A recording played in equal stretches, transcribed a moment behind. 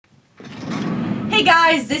Hey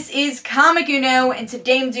guys, this is Comic Uno, and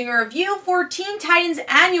today I'm doing a review for Teen Titans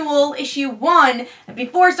Annual Issue 1. And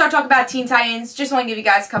before I start talking about Teen Titans, just want to give you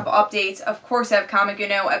guys a couple updates. Of course, I have Comic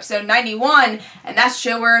Uno episode 91, and that's the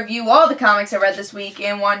show where I review all the comics I read this week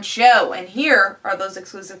in one show. And here are those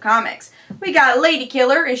exclusive comics. We got Lady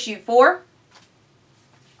Killer, issue 4.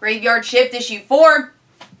 Graveyard Shift, issue 4.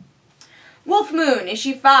 Wolf Moon,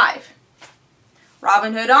 issue 5.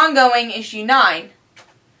 Robin Hood Ongoing, issue 9.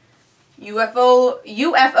 UFOlogy,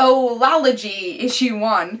 issue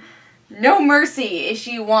 1. No Mercy,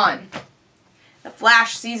 issue 1. The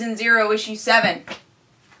Flash, season 0, issue 7.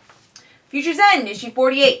 Future's End, issue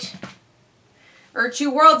 48. Earth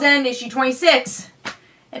 2 World's End, issue 26.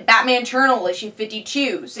 And Batman Eternal, issue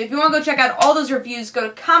 52. So if you want to go check out all those reviews, go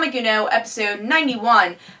to Comic Uno, episode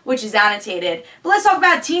 91, which is annotated. But let's talk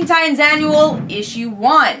about Teen Titans Annual, issue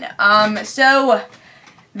 1.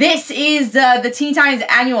 This is the Teen Titans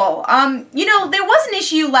Annual. You know, there was an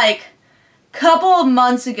issue like a couple of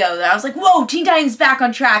months ago that I was like, whoa, Teen Titans back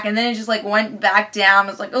on track, and then it just like went back down. I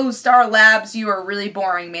was like, oh, Star Labs, you are really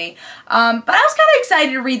boring me. But I was kind of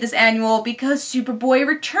excited to read this annual because Superboy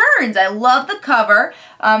returns. I love the cover.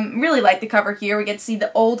 Really like the cover here. We get to see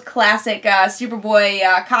the old classic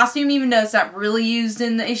Superboy costume, even though it's not really used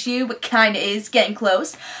in the issue, but kind of is, getting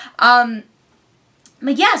close.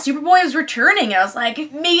 But yeah, Superboy was returning, and I was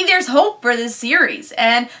like, maybe there's hope for this series.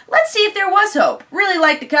 And let's see if there was hope. Really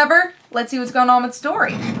like the cover. Let's see what's going on with the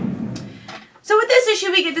story. So with this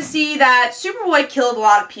issue, we get to see that Superboy killed a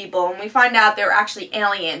lot of people, and we find out they're actually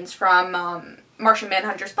aliens from Martian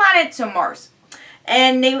Manhunter's planet, so Mars.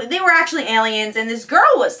 And they were actually aliens, and this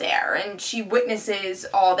girl was there, and she witnesses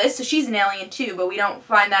all this, so she's an alien too, but we don't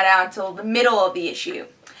find that out until the middle of the issue.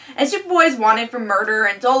 And Superboy is wanted for murder,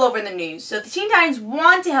 and it's all over the news. So the Teen Titans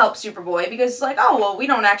want to help Superboy because it's like, oh, well, we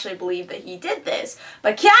don't actually believe that he did this.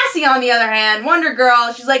 But Cassie, on the other hand, Wonder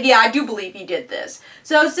Girl, she's like, yeah, I do believe he did this.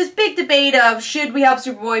 So it's this big debate of should we help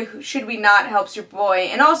Superboy, should we not help Superboy?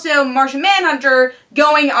 And also Martian Manhunter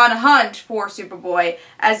going on a hunt for Superboy,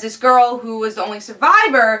 as this girl, who was the only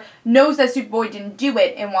survivor, knows that Superboy didn't do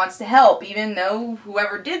it and wants to help, even though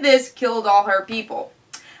whoever did this killed all her people.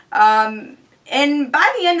 And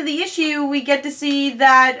by the end of the issue, we get to see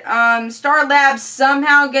that Star Labs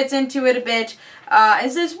somehow gets into it a bit and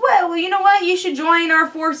says, well, you know what, you should join our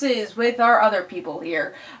forces with our other people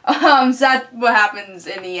here. So that's what happens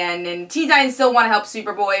in the end, and Teen Titans still want to help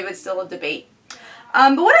Superboy, but still a debate.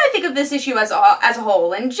 But what do I think of this issue as a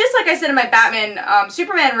whole? And just like I said in my Batman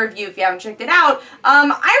Superman review, if you haven't checked it out,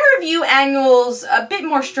 I review annuals a bit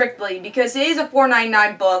more strictly because it is a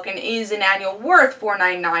 $4.99 book, and is an annual worth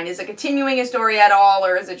 $4.99? Is it continuing a story at all,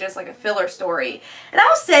 or is it just like a filler story? And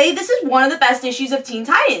I'll say this is one of the best issues of Teen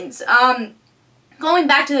Titans. Going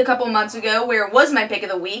back to a couple months ago, where it was my pick of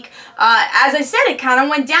the week, as I said, it kind of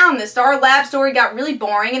went down. The Star Lab story got really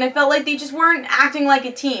boring, and I felt like they just weren't acting like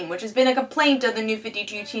a team, which has been a complaint of the New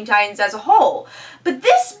 52 Teen Titans as a whole. But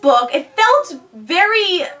this book, it felt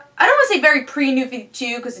very, I don't want to say very pre-New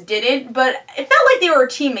 52, because it didn't, but it felt like they were a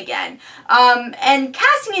team again. And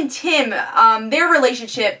Cassie and Tim, their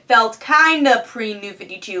relationship felt kind of pre-New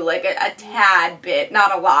 52, like a tad bit,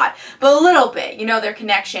 not a lot, but a little bit, you know, their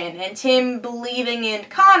connection. And Tim believing in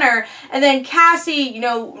Connor, and then Cassie, you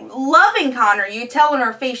know, loving Connor. You tell in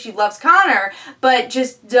her face she loves Connor, but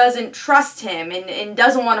just doesn't trust him, and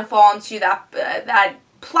doesn't want to fall into that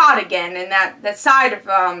plot again, and that side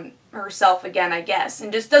of herself again, I guess,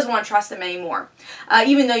 and just doesn't want to trust him anymore,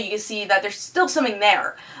 even though you can see that there's still something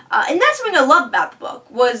there. And that's something I loved about the book,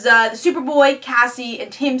 was the Superboy, Cassie,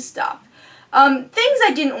 and Tim stuff. Things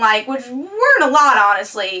I didn't like, which weren't a lot,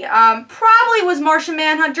 honestly, probably was Martian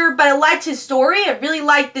Manhunter, but I liked his story. I really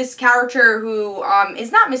liked this character who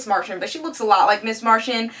is not Miss Martian, but she looks a lot like Miss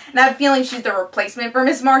Martian, and I have a feeling she's the replacement for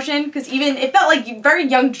Miss Martian, because even, it felt like very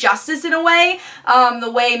Young Justice in a way, the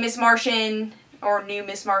way Miss Martian, or New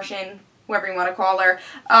Miss Martian, whoever you want to call her,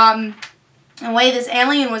 the way this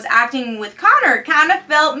alien was acting with Connor kind of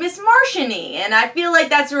felt Miss Martian-y, and I feel like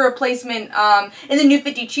that's a replacement in the New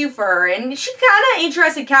 52 for her, and she's kind of an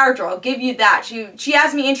interesting character, I'll give you that. She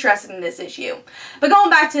has me interested in this issue. But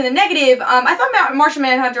going back to the negative, I thought Martian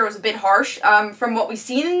Manhunter was a bit harsh from what we've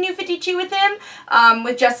seen in the New 52 with him.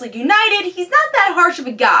 With Justice League United, he's not that harsh of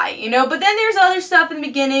a guy, you know, but then there's other stuff in the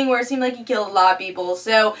beginning where it seemed like he killed a lot of people,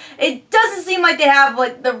 so it doesn't seem like they have,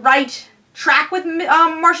 like, the right track with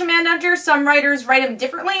Martian Manhunter. Some writers write him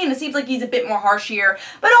differently, and it seems like he's a bit more harsh here.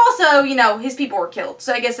 But also, you know, his people were killed,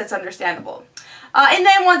 so I guess that's understandable. And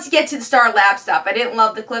then once you get to the Star Labs stuff, I didn't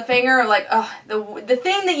love the cliffhanger. Like, the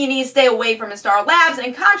thing that you need to stay away from is Star Labs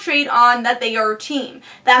and concentrate on that they are a team.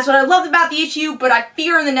 That's what I loved about the issue, but I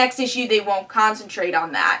fear in the next issue they won't concentrate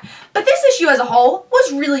on that. But this issue as a whole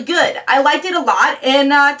was really good. I liked it a lot,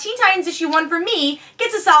 and Teen Titans issue 1 for me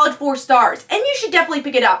gets a solid 4 stars. And you should definitely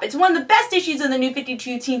pick it up. It's one of the best issues of the New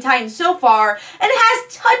 52 Teen Titans so far, and it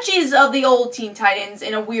has touches of the old Teen Titans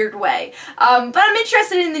in a weird way. But I'm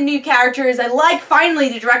interested in the new characters. I like finally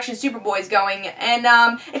the direction Superboy's going,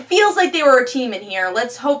 and it feels like they were a team in here.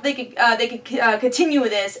 Let's hope they could continue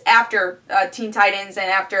with this after Teen Titans and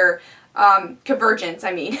after Convergence,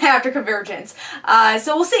 after Convergence.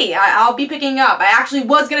 So we'll see. I'll be picking up. I actually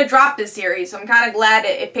was going to drop this series, so I'm kind of glad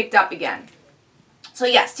it picked up again. So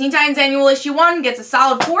yes, Teen Titans Annual Issue 1 gets a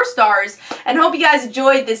solid 4 stars, and hope you guys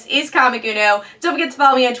enjoyed. This is Comic Uno. Don't forget to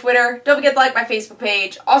follow me on Twitter. Don't forget to like my Facebook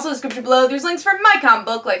page. Also in the description below, there's links for my comic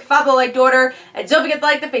book, Like Father Like Daughter, and don't forget to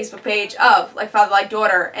like the Facebook page of Like Father Like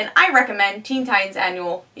Daughter, and I recommend Teen Titans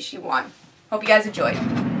Annual Issue 1. Hope you guys enjoyed.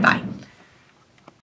 Bye.